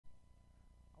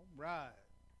Right.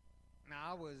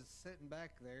 Now, I was sitting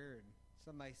back there, and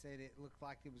somebody said it looked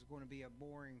like it was going to be a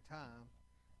boring time.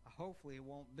 Hopefully, it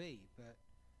won't be. But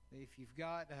if you've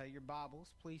got your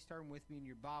Bibles, please turn with me in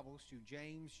your Bibles to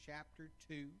James chapter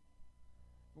 2.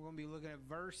 We're going to be looking at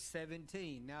verse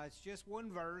 17. Now, it's just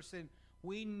one verse, and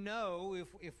we know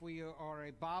if we are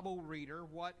a Bible reader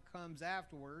what comes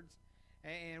afterwards.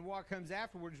 And what comes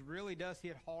afterwards really does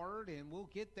hit hard, and we'll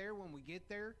get there when we get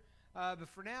there. But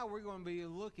for now, we're going to be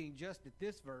looking just at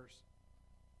this verse.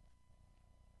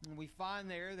 And we find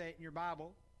there that in your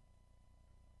Bible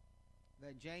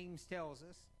that James tells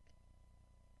us,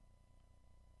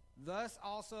 thus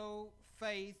also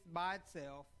faith by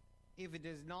itself, if it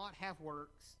does not have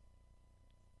works,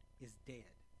 is dead.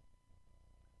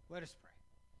 Let us pray.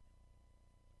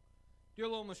 Dear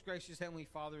Lord, most gracious Heavenly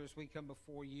Father, as we come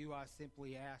before you, I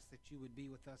simply ask that you would be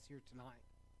with us here tonight.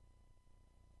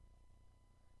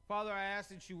 Father, I ask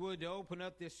that you would open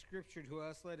up this scripture to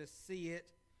us. Let us see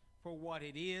it for what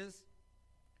it is.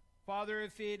 Father,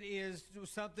 if it is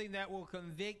something that will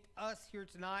convict us here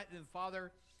tonight, then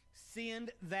Father,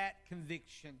 send that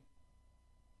conviction.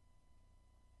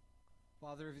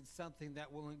 Father, if it's something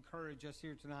that will encourage us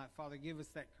here tonight, Father, give us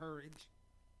that courage.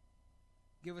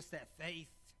 Give us that faith.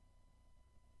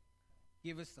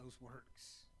 Give us those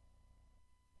works.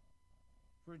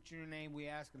 For in your name we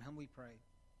ask and humbly pray.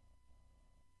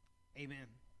 Amen.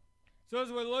 So as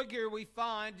we look here, we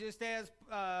find, just as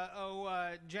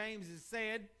James has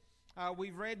said,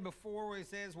 we've read before where it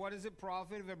says, what does it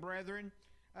profit of a brethren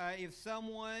if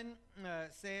someone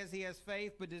says he has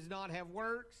faith but does not have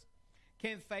works?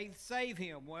 Can faith save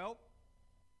him? Well,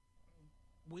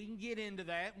 we can get into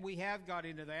that. We have got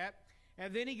into that.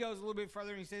 And then he goes a little bit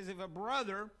further and he says, if a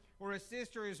brother or a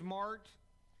sister is marked,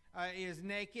 is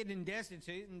naked and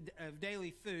destitute of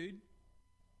daily food,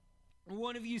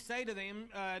 one of you say to them,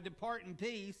 depart in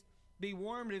peace, be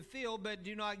warmed and filled, but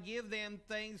do not give them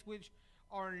things which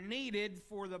are needed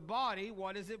for the body.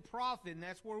 What does it profit? And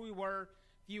that's where we were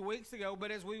a few weeks ago. But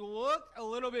as we look a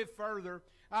little bit further,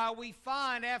 we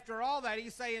find after all that,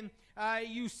 he's saying,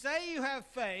 you say you have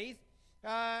faith,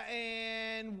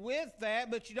 and with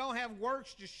that, but you don't have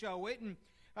works to show it. And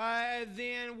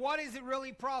then what does it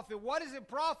really profit? What does it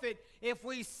profit if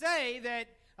we say that,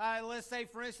 let's say,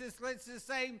 for instance, let's just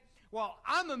say, well,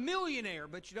 I'm a millionaire,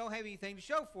 but you don't have anything to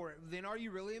show for it. Then are you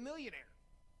really a millionaire?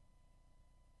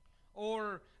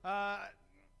 Or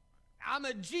I'm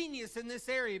a genius in this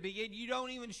area, but yet you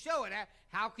don't even show it.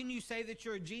 How can you say that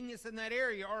you're a genius in that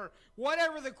area? Or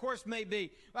whatever the course may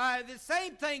be. The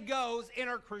same thing goes in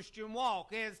our Christian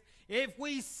walk. As if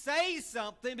we say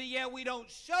something, but yet we don't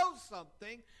show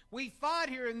something, we find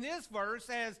here in this verse,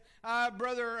 as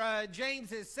Brother James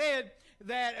has said,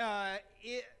 that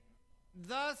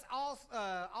thus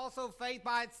also faith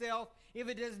by itself, if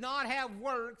it does not have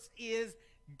works, is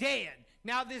dead.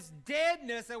 Now this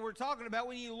deadness that we're talking about,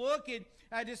 when you look at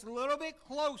just a little bit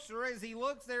closer, as he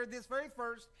looks there at this very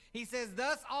first, he says,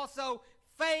 thus also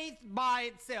faith by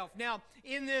itself. Now,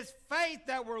 in this faith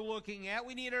that we're looking at,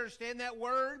 we need to understand that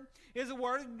word is a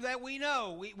word that we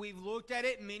know. We've looked at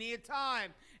it many a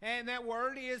time, and that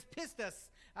word is pistis,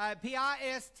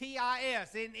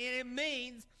 P-I-S-T-I-S, and it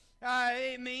means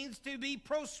to be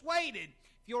persuaded.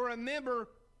 If you'll remember,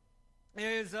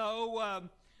 as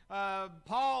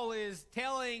Paul is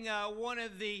telling one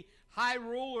of the high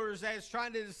rulers as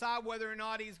trying to decide whether or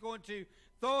not he's going to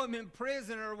throw him in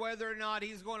prison or whether or not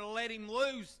he's going to let him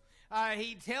loose.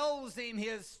 He tells him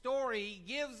his story.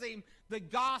 He gives him the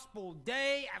gospel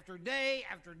day after day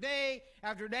after day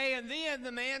after day. And then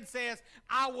the man says,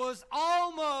 I was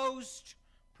almost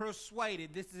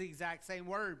persuaded. This is the exact same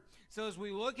word. So as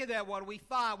we look at that, what do we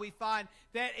find? We find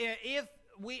that if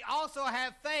we also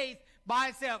have faith by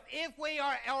itself, if we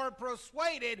are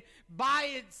persuaded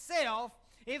by itself,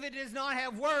 if it does not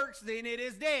have works, then it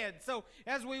is dead. So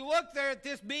as we look there at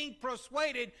this being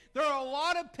persuaded, there are a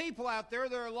lot of people out there.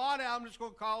 There are a lot of, I'm just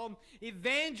going to call them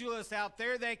evangelists out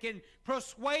there that can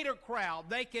persuade a crowd.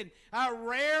 They can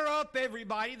rear up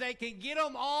everybody. They can get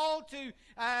them all to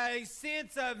a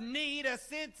sense of need, a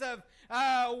sense of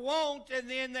want, and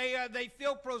then they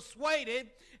feel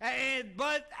persuaded.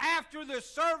 But after the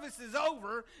service is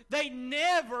over, they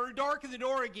never darken the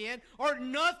door again, or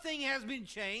nothing has been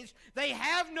changed. They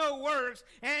have no works.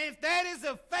 And if that is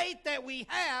a faith that we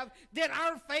have, then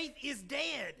our faith is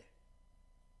dead.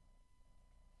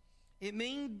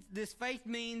 This faith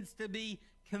means to be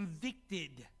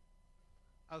convicted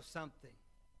of something.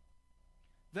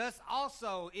 Thus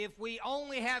also, if we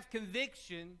only have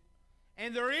conviction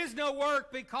and there is no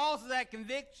work because of that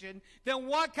conviction, then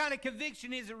what kind of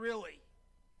conviction is it really?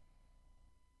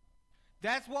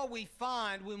 That's what we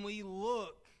find when we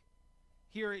look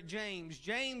here at James.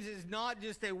 James is not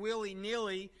just a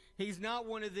willy-nilly. He's not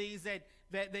one of these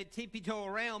that tippy-toe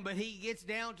around, but he gets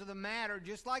down to the matter,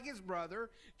 just like his brother,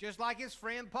 just like his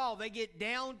friend Paul. They get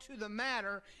down to the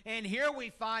matter, and here we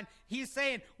find he's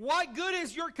saying, what good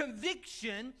is your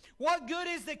conviction? What good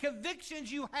is the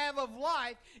convictions you have of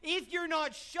life if you're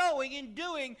not showing and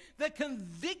doing the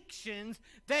convictions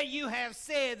that you have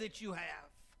said that you have?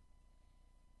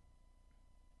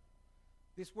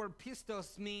 This word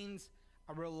pistos means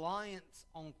a reliance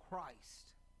on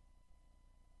Christ.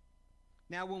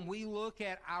 Now, when we look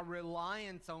at our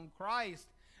reliance on Christ,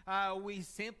 we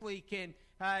simply can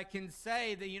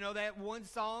say that, you know, that one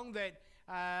song that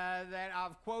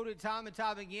I've quoted time and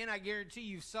time again, I guarantee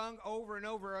you've sung over and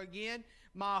over again.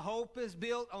 My hope is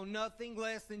built on nothing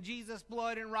less than Jesus'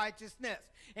 blood and righteousness.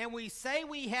 And we say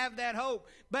we have that hope.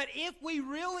 But if we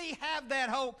really have that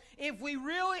hope, if we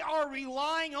really are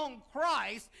relying on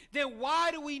Christ, then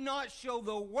why do we not show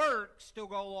the works to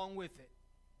go along with it?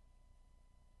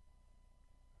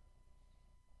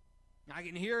 I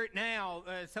can hear it now.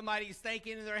 Somebody's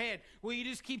thinking in their head, well, you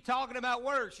just keep talking about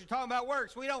works. You're talking about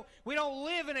works. We don't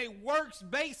live in a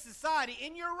works-based society,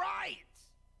 and you're right.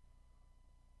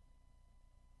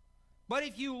 But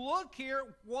if you look here,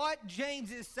 what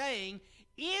James is saying,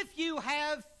 if you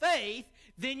have faith,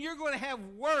 then you're going to have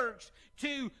works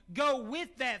to go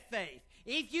with that faith.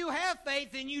 If you have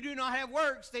faith and you do not have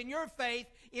works, then your faith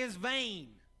is vain.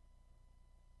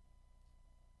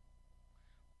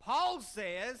 Paul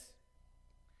says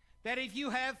that if you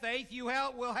have faith, you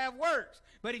will have works.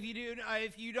 But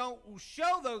if you don't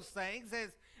show those things,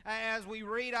 as we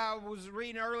read, I was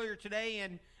reading earlier today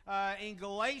in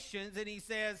Galatians, and he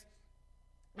says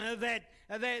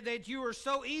that you are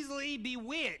so easily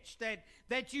bewitched,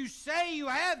 that you say you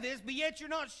have this, but yet you're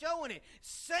not showing it.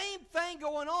 Same thing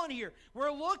going on here.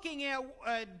 We're looking at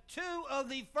 2 of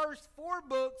the first 4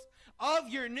 books of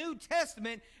your New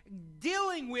Testament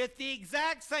dealing with the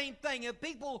exact same thing, of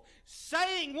people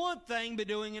saying one thing but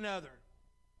doing another.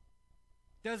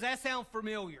 Does that sound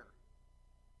familiar?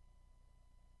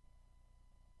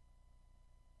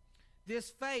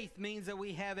 This faith means that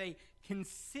we have a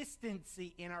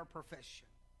consistency in our profession.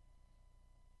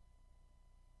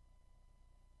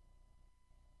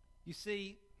 You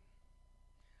see,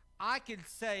 I could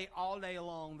say all day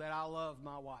long that I love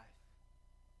my wife.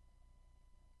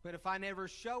 But if I never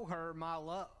show her my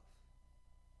love,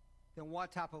 then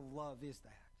what type of love is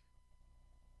that?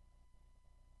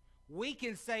 We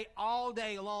can say all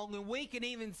day long, and we can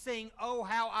even sing, "Oh,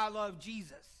 how I love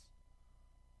Jesus."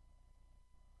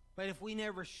 But if we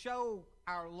never show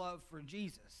our love for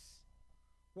Jesus,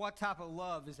 what type of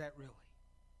love is that really?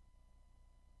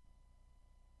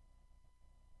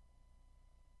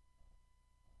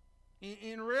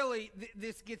 And really,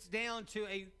 this gets down to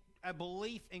a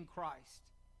belief in Christ.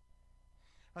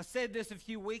 I said this a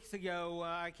few weeks ago.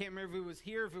 I can't remember if it was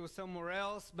here, if it was somewhere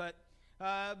else, but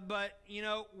you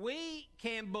know, we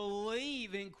can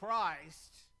believe in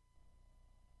Christ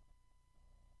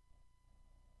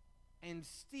and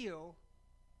still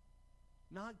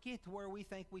not get to where we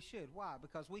think we should. Why?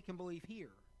 Because we can believe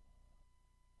here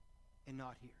and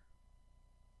not here.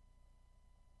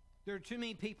 There are too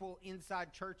many people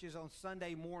inside churches on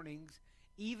Sunday mornings,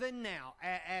 even now,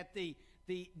 at the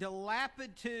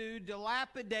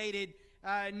dilapidated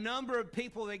number of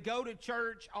people that go to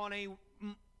church on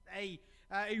a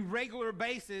regular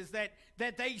basis, that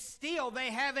they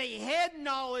have a head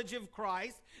knowledge of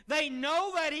Christ. They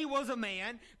know that he was a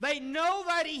man. They know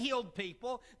that he healed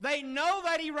people. They know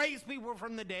that he raised people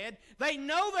from the dead. They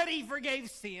know that he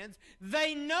forgave sins.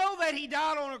 They know that he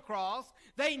died on a cross.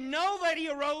 They know that he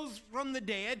arose from the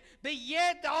dead, but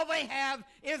yet all they have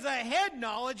is a head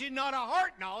knowledge and not a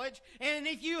heart knowledge. And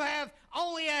if you have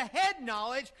only a head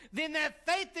knowledge, then that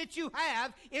faith that you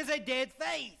have is a dead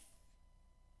faith.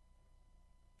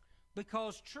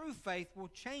 Because true faith will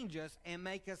change us and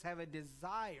make us have a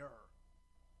desire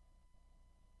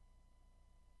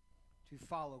to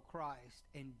follow Christ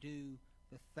and do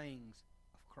the things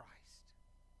of Christ.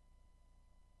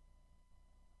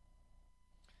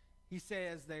 He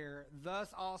says there,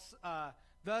 thus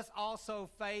also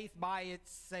faith by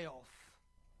itself.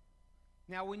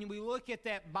 Now, when we look at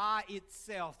that by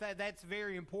itself, that's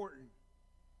very important.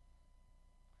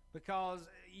 Because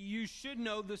you should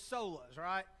know the solas,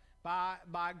 right?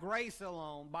 By grace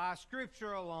alone, by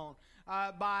Scripture alone,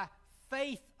 by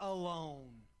faith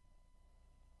alone.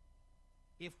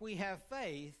 If we have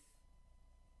faith,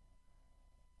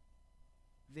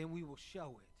 then we will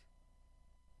show it.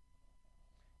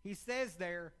 He says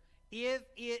there, if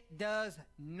it does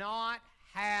not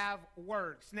have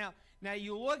works. Now, Now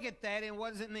you look at that, and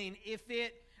what does it mean? If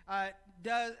it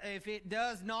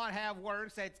does not have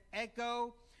works, that's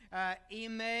echo,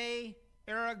 ime,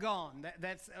 Aragon.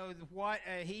 That's what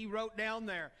he wrote down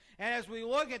there. And as we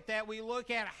look at that, we look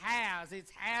at has.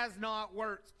 It's has not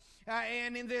works.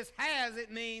 And in this has,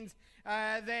 it means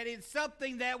that it's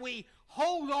something that we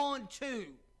hold on to.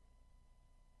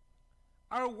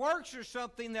 Our works are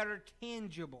something that are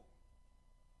tangible.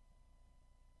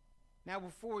 Now,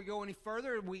 before we go any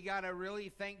further, we got to really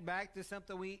think back to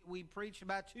something we preached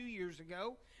about 2 years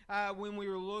ago when we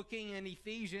were looking in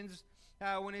Ephesians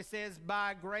when it says,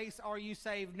 by grace are you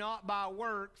saved, not by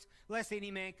works, lest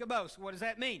any man could boast. What does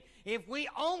that mean? If we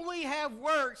only have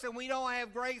works and we don't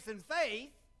have grace and faith,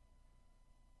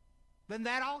 then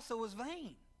that also is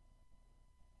vain.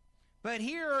 But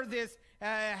here, this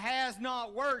has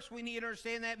not works, we need to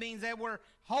understand that means that we're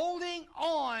holding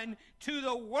on to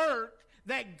the work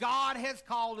that God has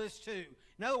called us to.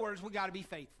 In other words, we got to be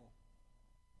faithful.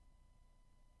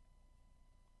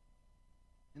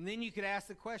 And then you could ask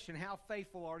the question, how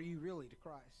faithful are you really to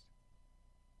Christ?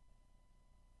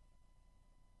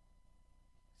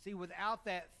 See, without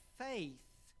that faithfulness,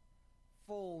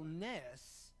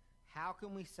 how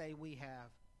can we say we have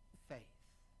faith?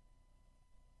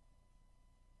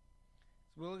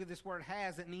 So we look at this word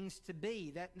has, it means to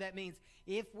be. That means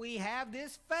if we have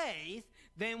this faith,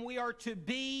 then we are to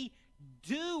be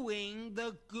doing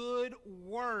the good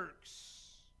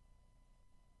works.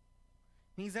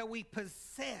 It means that we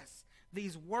possess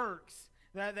these works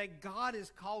that God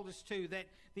has called us to, that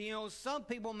some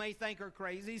people may think are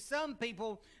crazy. Some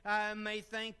people may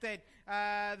think that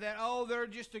they're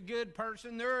just a good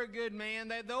person, they're a good man,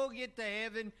 that they'll get to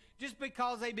heaven just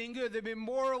because they've been good, they've been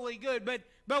morally good. But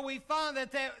we find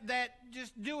that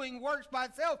just doing works by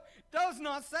itself does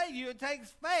not save you. It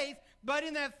takes faith, but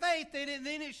in that faith, then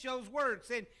it shows works.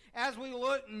 And as we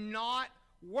look, not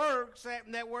works,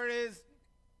 that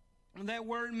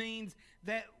word means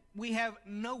that we have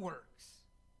no works.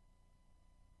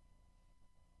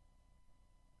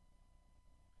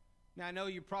 Now, I know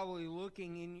you're probably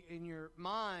looking in your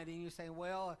mind and you're saying,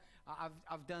 well,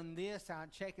 I've done this, I'm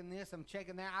checking this, I'm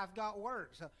checking that, I've got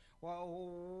works.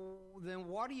 Well, then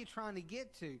what are you trying to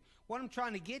get to? What I'm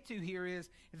trying to get to here is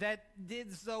that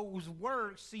did those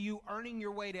works see you earning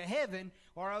your way to heaven,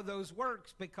 or are those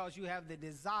works because you have the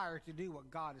desire to do what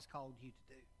God has called you to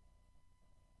do?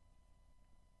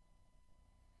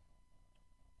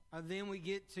 And then we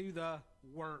get to the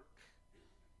work.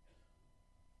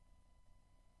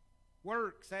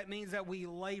 Works, that means that we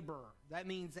labor. That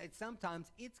means that sometimes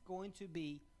it's going to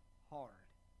be hard.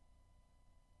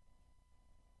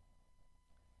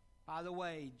 By the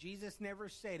way, Jesus never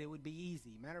said it would be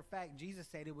easy. Matter of fact, Jesus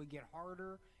said it would get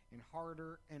harder and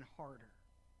harder and harder.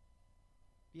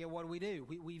 Yeah, what do?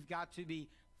 We've got to be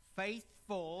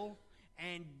faithful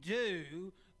and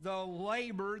do the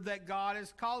labor that God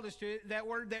has called us to. That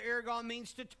word, the ergon,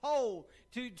 means to toil,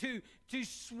 to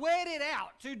sweat it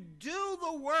out, to do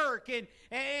the work. And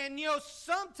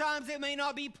sometimes it may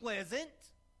not be pleasant.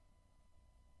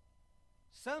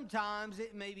 Sometimes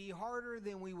it may be harder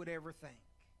than we would ever think.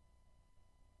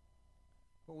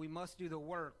 But we must do the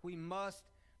work. We must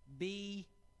be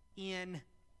in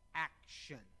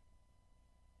action.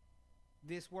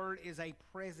 This word is a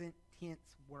present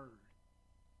tense word.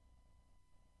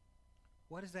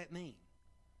 What does that mean?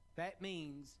 That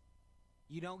means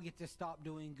you don't get to stop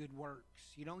doing good works.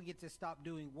 You don't get to stop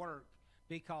doing work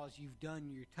because you've done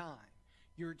your time.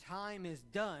 Your time is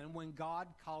done when God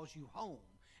calls you home.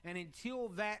 And until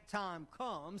that time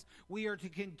comes, we are to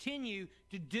continue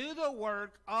to do the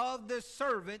work of the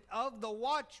servant, of the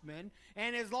watchman.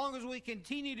 And as long as we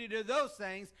continue to do those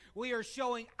things, we are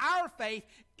showing our faith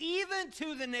even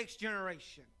to the next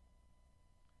generation.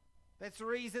 That's the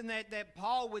reason that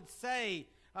Paul would say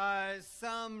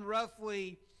some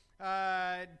roughly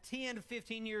 10 to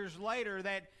 15 years later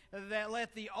that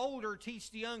let the older teach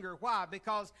the younger. Why?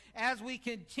 Because as we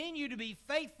continue to be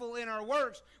faithful in our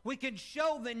works, we can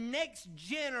show the next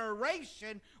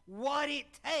generation what it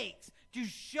takes to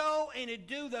show and to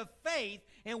do the faith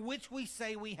in which we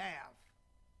say we have.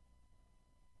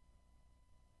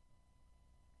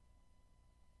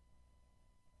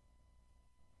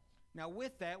 Now,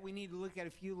 with that, we need to look at a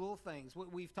few little things.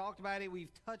 We've talked about it. We've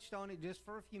touched on it just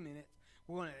for a few minutes.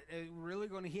 We're really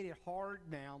going to hit it hard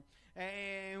now.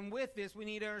 And with this, we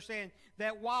need to understand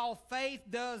that while faith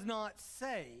does not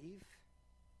save,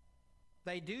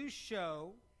 they do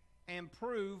show and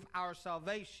prove our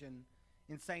salvation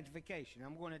in sanctification.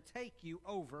 I'm going to take you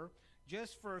over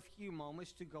just for a few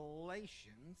moments to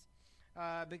Galatians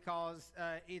because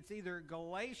it's either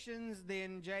Galatians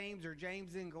then James or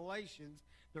James then Galatians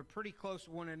They're pretty close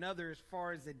to one another as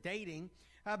far as the dating.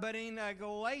 But in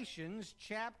Galatians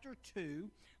chapter 2,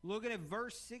 looking at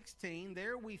verse 16,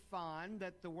 there we find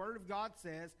that the Word of God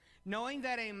says, knowing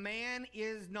that a man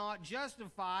is not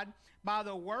justified by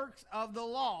the works of the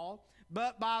law,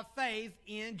 but by faith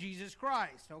in Jesus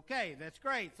Christ. Okay, that's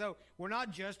great. So we're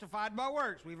not justified by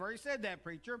works. We've already said that,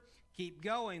 preacher. Keep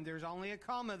going. There's only a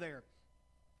comma there.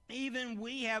 Even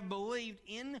we have believed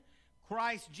in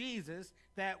Christ Jesus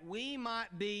that we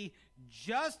might be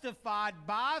justified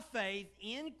by faith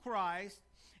in Christ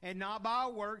and not by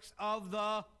works of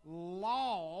the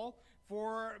law.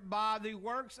 For by the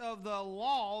works of the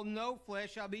law, no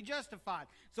flesh shall be justified.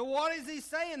 So what is he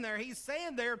saying there? He's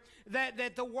saying there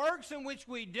that the works in which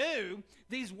we do,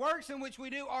 these works in which we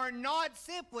do are not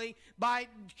simply by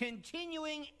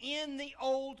continuing in the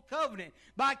old covenant,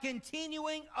 by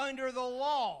continuing under the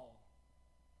law.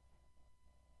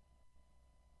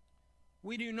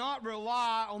 We do not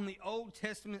rely on the Old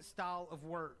Testament style of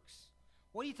works.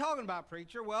 What are you talking about,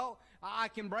 preacher? Well, I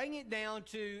can bring it down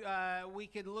to, we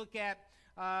could look at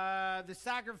the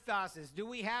sacrifices. Do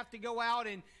we have to go out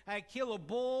and kill a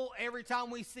bull every time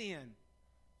we sin?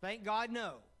 Thank God,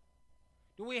 no.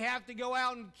 Do we have to go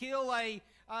out and kill a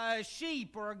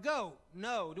sheep or a goat?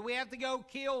 No. Do we have to go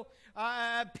kill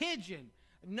a pigeon?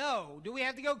 No. Do we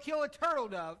have to go kill a turtle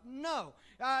dove? No.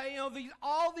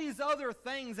 All these other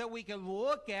things that we could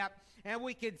look at and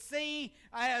we could see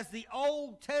as the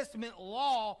Old Testament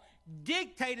law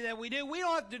dictated that we do. We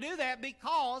don't have to do that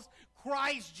because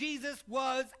Christ Jesus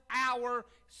was our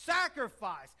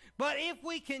sacrifice. But if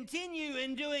we continue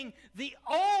in doing the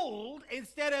old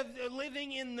instead of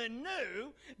living in the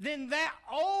new, then that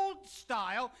old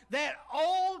style, that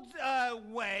old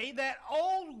way, that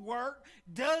old work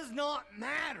does not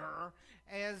matter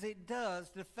as it does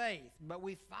to faith. But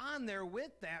we find there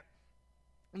with that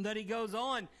he goes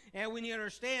on, and we need to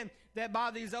understand that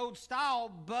by these old style,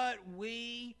 but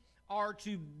we are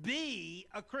to be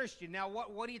a Christian. Now,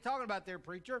 what are you talking about there,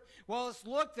 preacher? Well, let's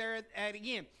look there at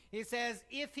again. It says,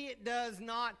 if it does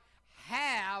not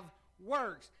have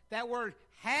works. That word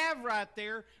have right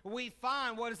there, we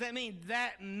find, what does that mean?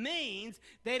 That means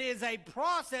that it is a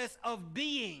process of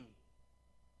being.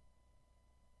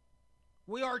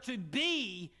 We are to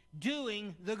be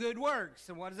doing the good works.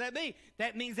 And what does that mean?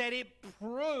 That means that it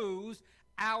proves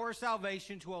our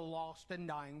salvation to a lost and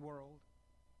dying world.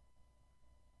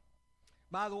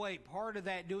 By the way, part of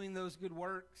that doing those good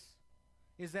works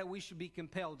is that we should be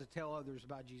compelled to tell others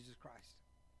about Jesus Christ.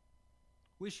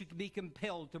 We should be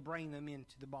compelled to bring them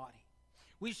into the body.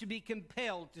 We should be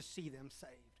compelled to see them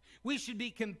saved. We should be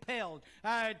compelled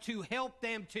to help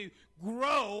them to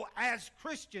grow as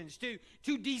Christians,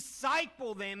 to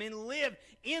disciple them and live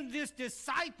in this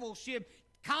discipleship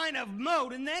kind of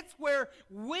mode. And that's where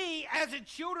we as a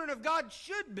children of God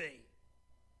should be,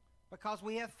 because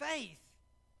we have faith,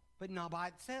 but not by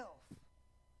itself.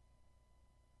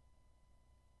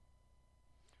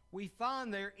 We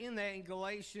find there in that in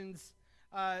Galatians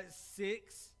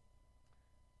 6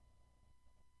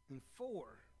 and 4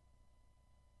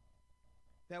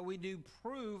 that we do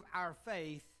prove our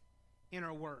faith in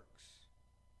our works.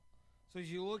 So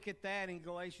as you look at that in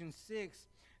Galatians 6,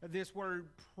 this word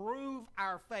prove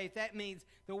our faith, that means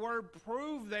the word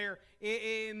prove there,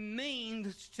 it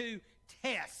means to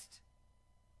test.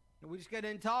 And we just got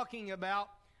in talking about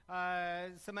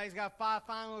somebody's got 5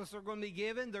 finals they're going to be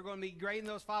given. They're going to be grading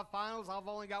those 5 finals. I've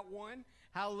only got 1.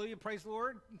 Hallelujah. Praise the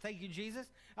Lord. Thank you,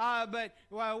 Jesus. But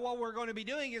what we're going to be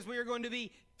doing is we are going to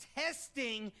be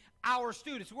testing our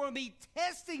students. We're going to be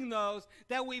testing those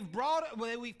that we've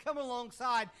come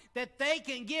alongside, that they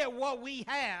can get what we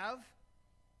have.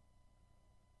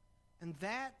 And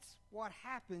that's what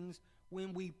happens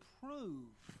when we prove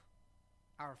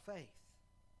our faith.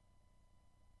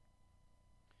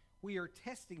 We are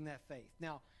testing that faith.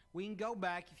 Now, we can go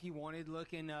back if you wanted,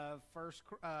 look in 1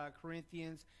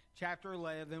 Corinthians chapter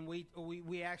 11.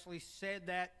 We actually said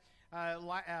that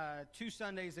 2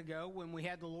 Sundays ago when we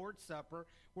had the Lord's Supper,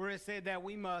 where it said that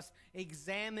we must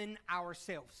examine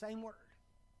ourselves. Same word.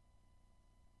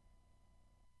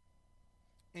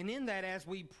 And in that, as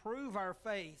we prove our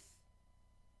faith,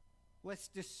 let's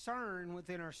discern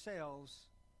within ourselves,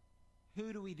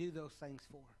 who do we do those things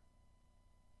for?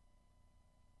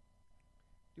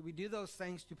 Do we do those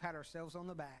things to pat ourselves on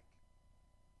the back?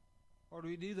 Or do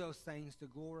we do those things to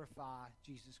glorify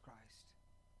Jesus Christ?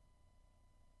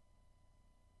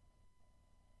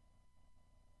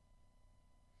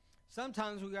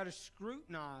 Sometimes we've got to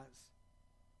scrutinize.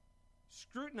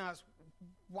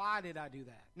 Why did I do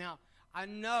that? Now, I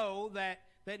know that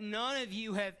none of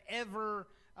you have ever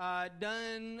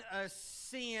done a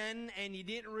sin and you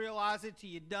didn't realize it till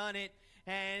you done it,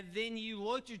 and then you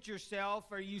looked at yourself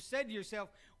or you said to yourself,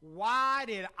 why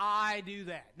did I do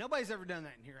that? Nobody's ever done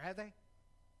that in here, have they?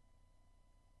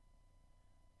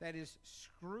 That is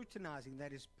scrutinizing.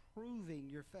 That is proving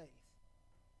your faith.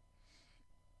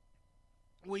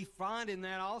 We find in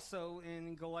that also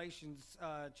in Galatians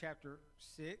chapter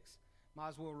 6. Might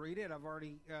as well read it. I've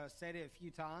already said it a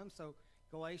few times. So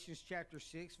Galatians chapter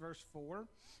 6, verse 4.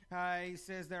 He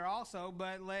says there also,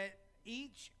 but let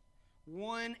each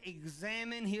one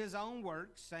examine his own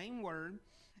work, same word,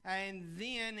 and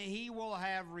then he will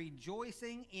have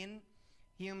rejoicing in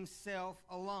himself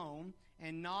alone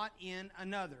and not in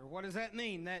another. What does that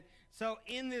mean? That so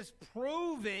in this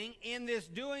proving, in this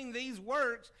doing these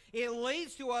works, it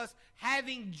leads to us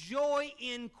having joy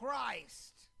in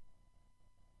Christ.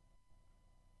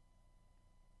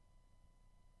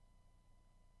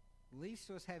 Leads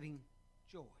to us having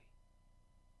joy.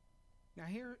 Now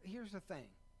here's the thing.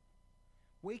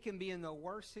 We can be in the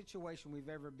worst situation we've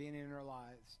ever been in our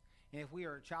lives. And if we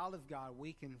are a child of God,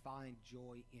 we can find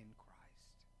joy in Christ.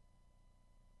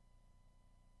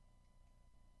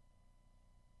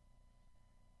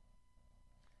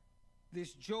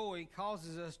 This joy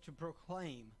causes us to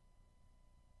proclaim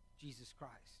Jesus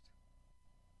Christ.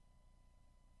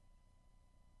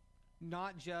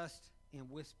 Not just in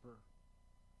whisper,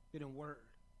 but in word.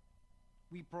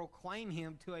 We proclaim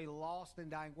him to a lost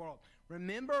and dying world.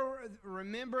 Remember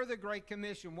the Great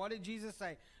Commission. What did Jesus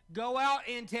say? Go out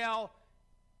and tell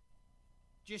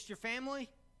just your family?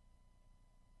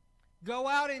 Go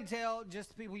out and tell just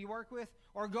the people you work with?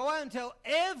 Or go out and tell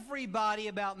everybody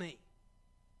about me?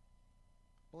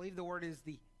 I believe the word is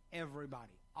the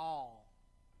everybody. All.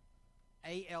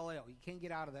 A-L-L. You can't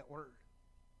get out of that word.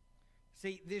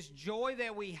 See, this joy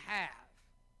that we have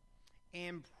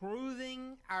in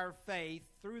proving our faith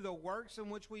through the works in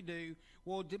which we do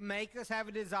will make us have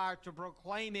a desire to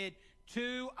proclaim it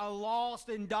to a lost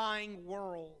and dying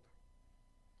world.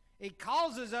 It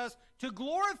causes us to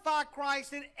glorify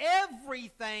Christ in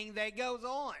everything that goes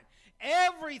on.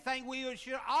 Everything we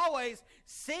should always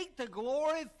seek to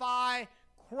glorify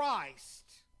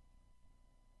Christ.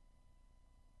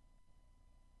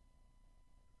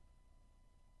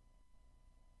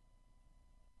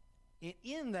 And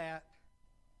in that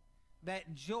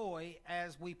joy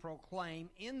as we proclaim,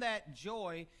 in that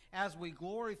joy as we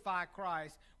glorify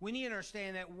Christ, we need to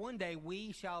understand that one day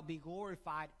we shall be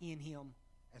glorified in him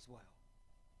as well.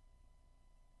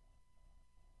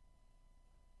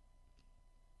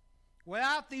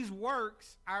 Without these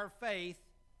works, our faith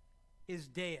is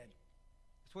dead.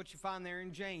 That's what you find there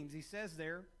in James. He says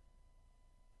there,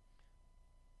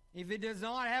 if it does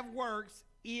not have works,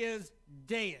 is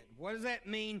dead. What does that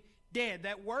mean, dead?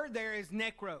 That word there is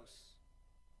nekros.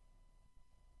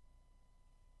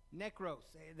 Nekros,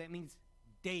 that means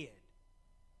dead.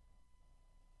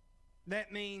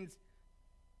 That means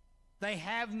they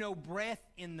have no breath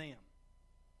in them.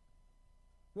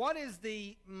 What is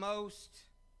the most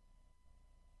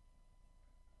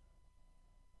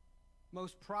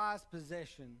prized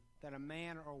possession that a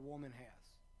man or a woman has?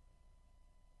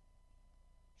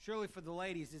 Surely for the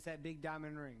ladies, it's that big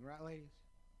diamond ring, right, ladies?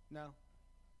 No?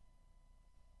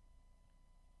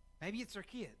 Maybe it's their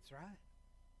kids, right?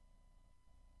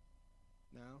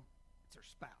 No, it's her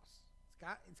spouse.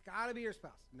 It's got to be her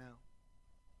spouse. No.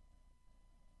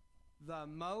 The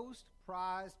most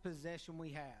prized possession we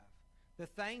have, the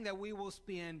thing that we will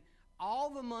spend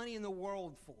all the money in the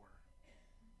world for,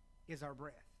 is our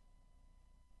breath.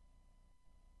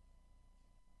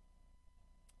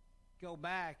 Go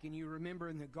back and you remember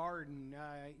in the garden,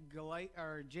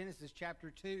 Genesis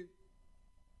chapter 2.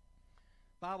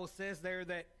 Bible says there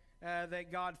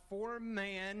that God formed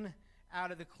man out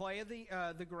of the clay of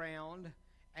the ground,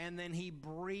 and then he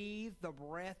breathed the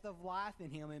breath of life in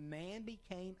him, and man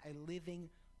became a living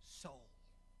soul.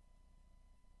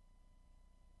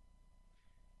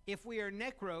 If we are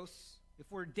nekros, if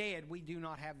we're dead, we do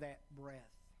not have that breath.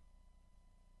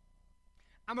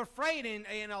 I'm afraid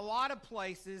in a lot of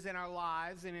places in our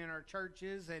lives and in our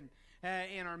churches and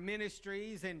in our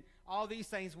ministries and all these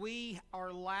things, we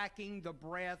are lacking the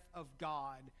breath of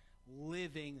God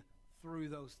living through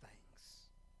those things.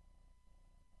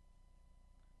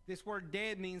 This word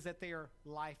dead means that they are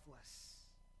lifeless.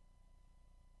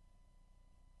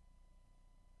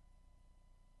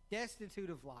 Destitute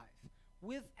of life.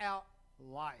 Without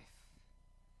life.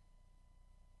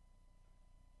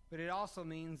 But it also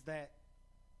means that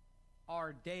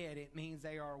are dead. It means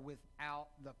they are without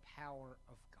the power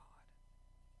of God.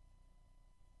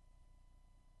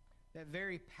 That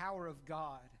very power of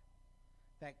God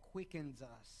that quickens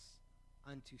us,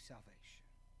 unto salvation.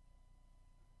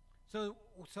 So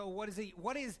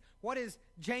what is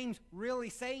James really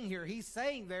saying here? He's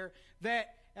saying there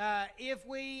that if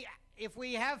we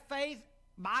have faith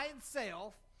by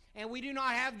itself and we do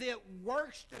not have the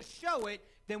works to show it,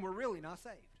 then we're really not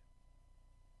saved.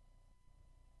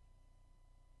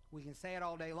 We can say it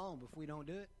all day long, but if we don't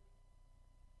do it,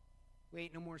 we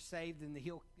ain't no more saved than the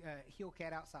hill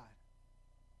cat outside.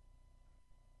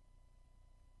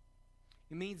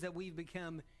 It means that we've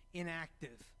become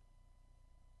inactive.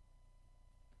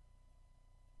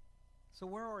 So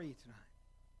where are you tonight?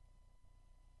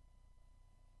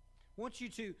 I want you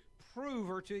to prove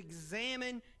or to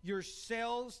examine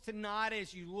yourselves tonight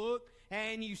as you look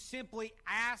and you simply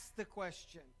ask the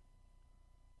question,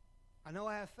 I know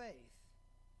I have faith,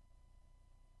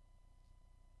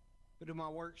 but do my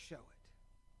works show it?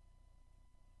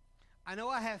 I know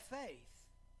I have faith.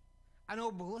 I know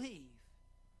I believe,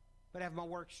 but have my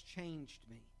works changed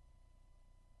me?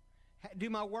 Do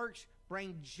my works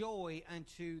bring joy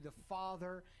unto the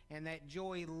Father, and that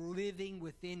joy living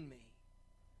within me?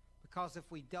 Because if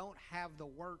we don't have the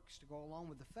works to go along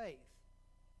with the faith,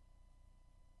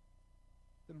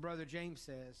 then Brother James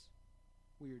says,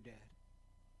 we are dead.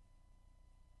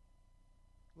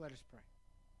 Let us pray.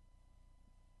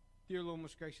 Dear Lord,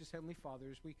 most gracious Heavenly Father,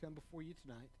 as we come before you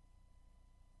tonight,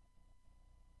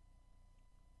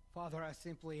 Father, I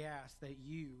simply ask that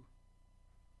you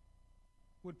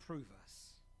would prove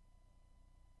us.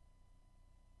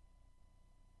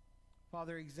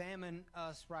 Father, examine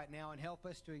us right now and help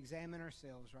us to examine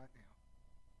ourselves right now.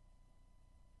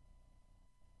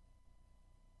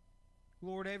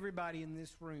 Lord, everybody in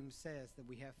this room says that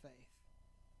we have faith.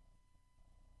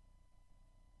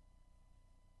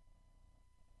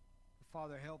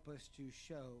 Father, help us to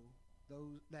show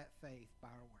that faith by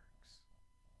our works.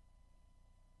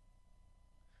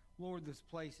 Lord, those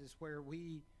places where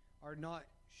we are not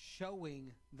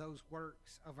showing those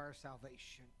works of our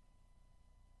salvation.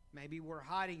 Maybe we're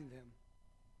hiding them.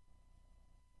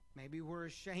 Maybe we're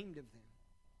ashamed of them.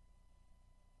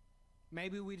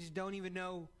 Maybe we just don't even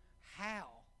know how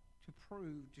to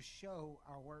prove, to show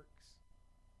our works.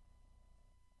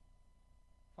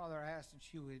 Father, I ask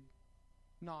that you would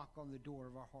knock on the door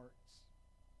of our hearts.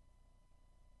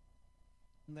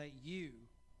 And that you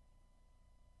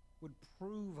would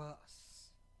prove us.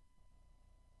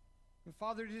 And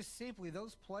Father, just simply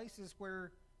those places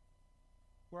where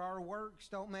our works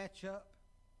don't match up,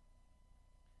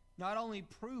 not only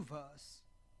prove us,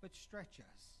 but stretch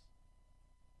us.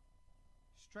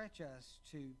 Stretch us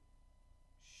to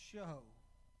show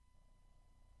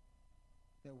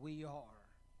that we are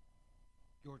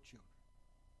your children.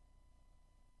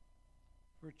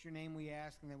 For it's your name we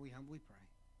ask and that we humbly pray.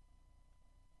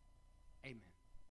 Amen.